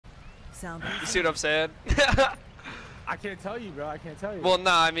You see what I'm saying? I can't tell you, bro. I can't tell you. Well,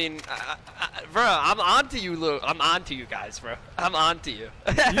 no, I mean, bro, I'm on to you, Luke. I'm on to you guys, bro. I'm on to you.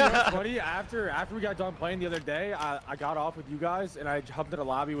 You know what's funny? After we got done playing the other day, I got off with you guys, and I jumped in a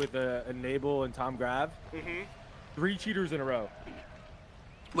lobby with Enable and Tom Grav. 3 cheaters in a row.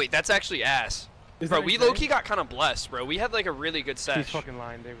 Wait, that's actually ass. Bro, we low-key got kind of blessed, bro. We had, like, a really good sesh. He's fucking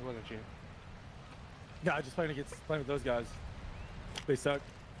lying, Dave, wasn't you? Yeah, I just playing with those guys. They suck.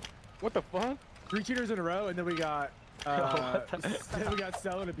 What the fuck? 3 cheaters in a row, and then we got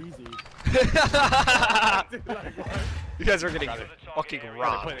Cell and aBeZy. Dude, like, what? You guys are getting fucking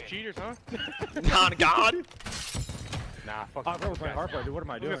robbed. Play the cheaters, huh? God, God. Nah, fuck. Oh, bro, we're playing hardplay, dude. What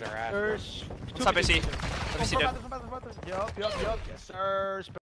am I doing? What's up, aBeZy? Let me see, dude. Yup, yes, sir.